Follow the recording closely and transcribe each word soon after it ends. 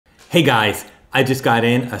Hey guys, I just got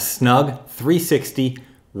in a Snug 360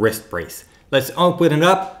 wrist brace. Let's open it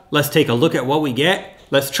up. Let's take a look at what we get.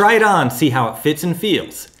 Let's try it on, see how it fits and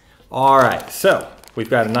feels. All right, so we've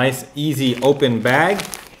got a nice, easy open bag.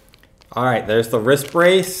 All right, there's the wrist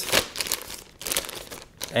brace.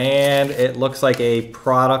 And it looks like a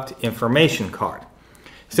product information card.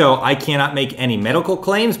 So I cannot make any medical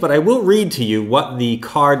claims, but I will read to you what the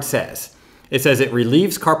card says. It says it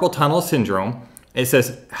relieves carpal tunnel syndrome. It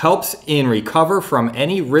says helps in recover from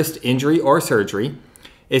any wrist injury or surgery.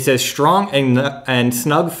 It says strong and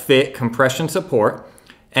snug fit compression support.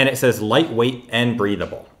 And it says lightweight and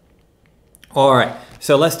breathable. All right,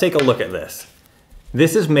 so let's take a look at this.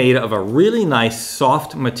 This is made of a really nice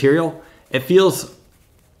soft material. It feels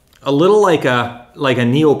a little like a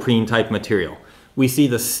neoprene type material. We see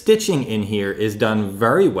the stitching in here is done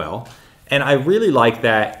very well. And I really like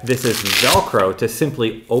that this is Velcro to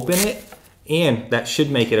simply open it, and that should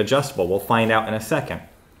make it adjustable. We'll find out in a second.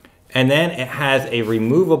 And then it has a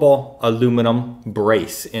removable aluminum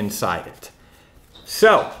brace inside it.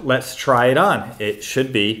 So let's try it on. It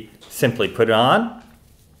should be simply put it on,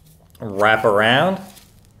 wrap around.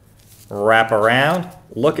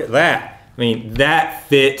 Look at that. I mean, that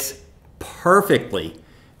fits perfectly.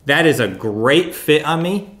 That is a great fit on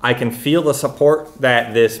me. I can feel the support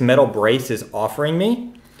that this metal brace is offering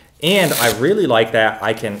me. And I really like that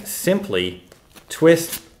I can simply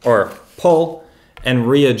twist or pull and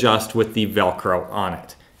readjust with the Velcro on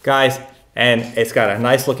it. Guys, and it's got a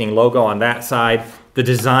nice looking logo on that side. The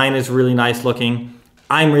design is really nice looking.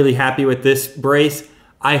 I'm really happy with this brace.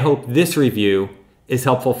 I hope this review is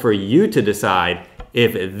helpful for you to decide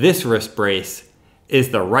if this wrist brace is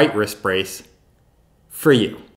the right wrist brace for you.